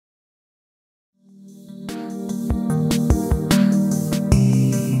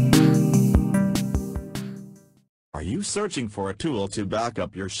Are you searching for a tool to back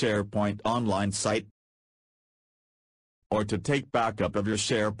up your SharePoint Online Site? Or to take backup of your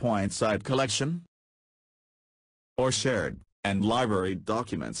SharePoint Site collection? Or shared and library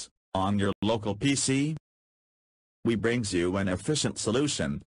documents on your local PC? We brings you an efficient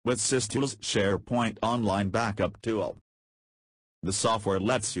solution with SysTools SharePoint Online Backup tool. The software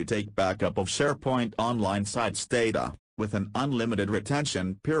lets you take backup of SharePoint Online Site's data with an unlimited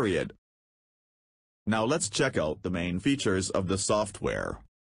retention period. Now let's check out the main features of the software.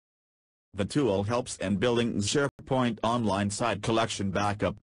 The tool helps in building SharePoint Online Site collection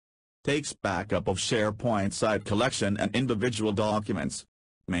backup. Takes backup of SharePoint Site collection and individual documents.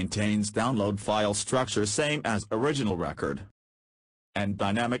 Maintains download file structure same as original record. And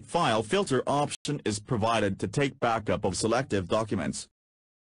dynamic file filter option is provided to take backup of selective documents.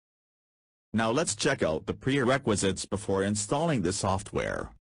 Now let's check out the prerequisites before installing the software.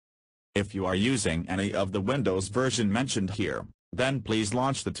 If you are using any of the Windows version mentioned here, then please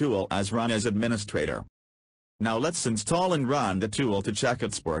launch the tool as Run as Administrator. Now let's install and run the tool to check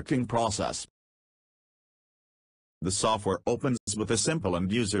its working process. The software opens with a simple and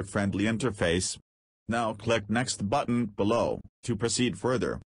user-friendly interface. Now click Next button below to proceed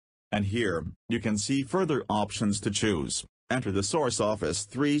further. And here, you can see further options to choose. Enter the source Office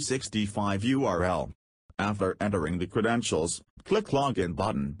 365 URL. After entering the credentials, click Login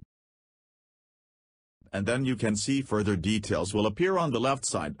button. And then you can see further details will appear on the left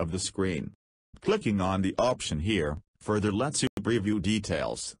side of the screen. Clicking on the option here, further lets you preview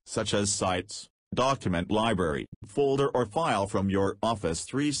details such as sites, document library, folder or file from your Office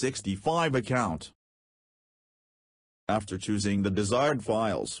 365 account. After choosing the desired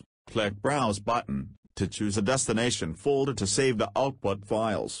files, click Browse button to choose a destination folder to save the output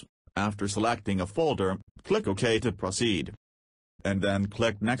files. After selecting a folder, click OK to proceed. And then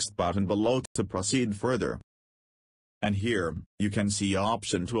click Next button below to proceed further. And here, you can see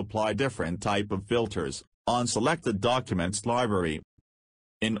option to apply different type of filters on selected documents library.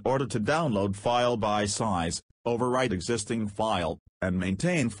 In order to download file by size, overwrite existing file, and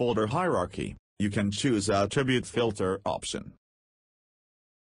maintain folder hierarchy, you can choose Attribute Filter option.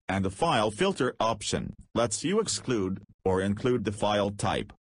 And the File Filter option lets you exclude or include the file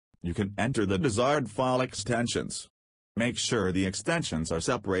type. You can enter the desired file extensions. Make sure the extensions are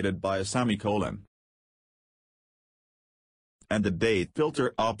separated by a semicolon. And the Date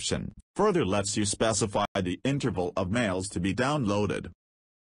Filter option further lets you specify the interval of mails to be downloaded.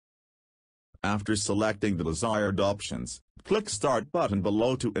 After selecting the desired options, click Start button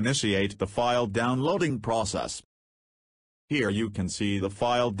below to initiate the file downloading process. Here you can see the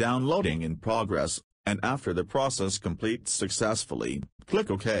file downloading in progress, and after the process completes successfully, click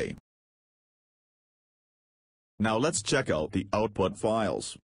OK. Now let's check out the output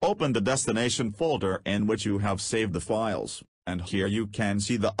files. Open the destination folder in which you have saved the files, and here you can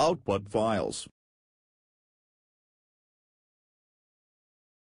see the output files.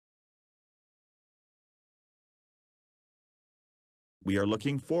 We are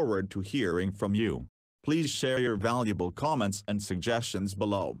looking forward to hearing from you. Please share your valuable comments and suggestions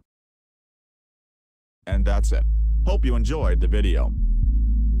below. And that's it. Hope you enjoyed the video.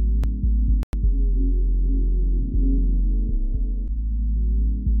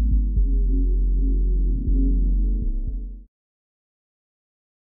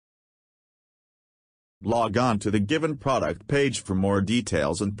 Log on to the given product page for more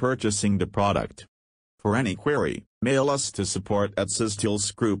details and purchasing the product. For any query, mail us to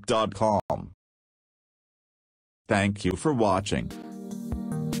support@systoolsgroup.com. Thank you for watching.